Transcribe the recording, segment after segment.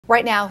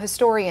Right now,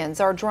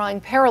 historians are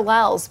drawing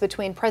parallels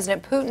between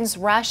President Putin's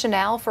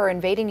rationale for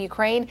invading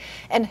Ukraine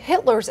and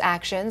Hitler's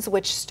actions,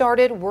 which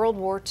started World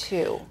War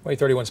II. WAH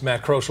 31's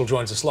Matt Kroschel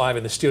joins us live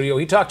in the studio.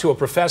 He talked to a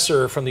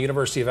professor from the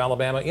University of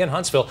Alabama in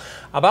Huntsville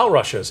about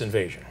Russia's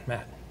invasion.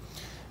 Matt.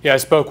 Yeah, I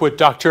spoke with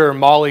Dr.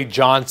 Molly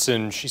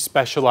Johnson. She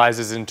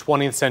specializes in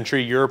 20th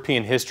century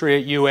European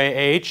history at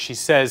UAH. She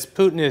says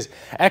Putin is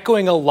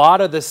echoing a lot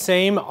of the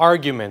same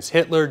arguments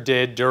Hitler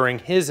did during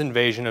his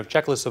invasion of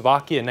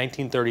Czechoslovakia in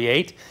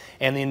 1938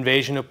 and the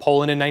invasion of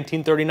Poland in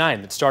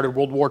 1939 that started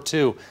World War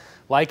II.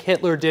 Like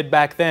Hitler did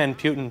back then,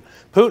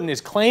 Putin is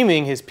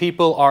claiming his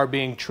people are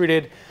being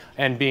treated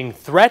and being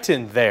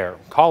threatened there,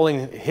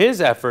 calling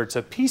his efforts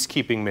a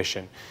peacekeeping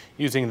mission.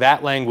 Using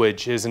that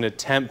language is an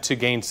attempt to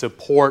gain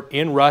support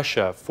in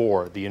Russia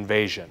for the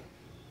invasion.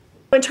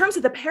 In terms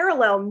of the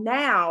parallel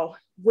now,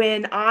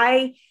 when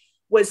I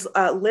was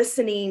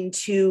listening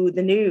to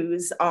the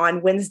news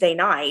on Wednesday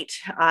night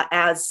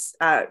as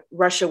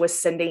Russia was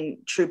sending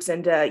troops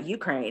into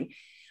Ukraine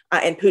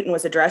and Putin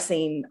was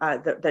addressing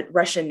the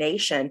Russian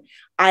nation,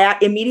 I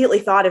immediately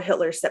thought of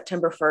Hitler's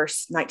September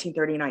 1st,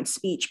 1939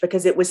 speech,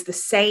 because it was the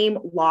same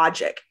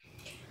logic.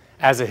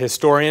 As a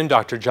historian,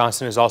 Dr.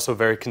 Johnson is also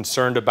very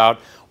concerned about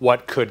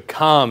what could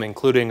come,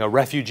 including a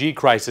refugee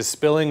crisis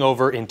spilling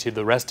over into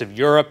the rest of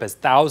Europe as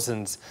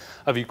thousands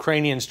of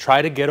Ukrainians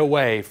try to get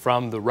away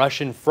from the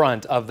Russian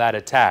front of that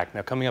attack.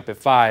 Now, coming up at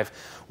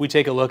 5, we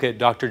take a look at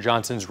Dr.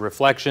 Johnson's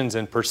reflections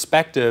and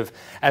perspective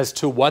as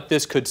to what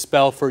this could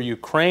spell for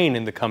Ukraine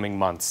in the coming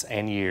months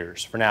and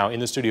years. For now, in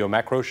the studio,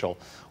 Matt Kroschel,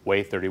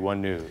 WAH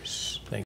 31 News.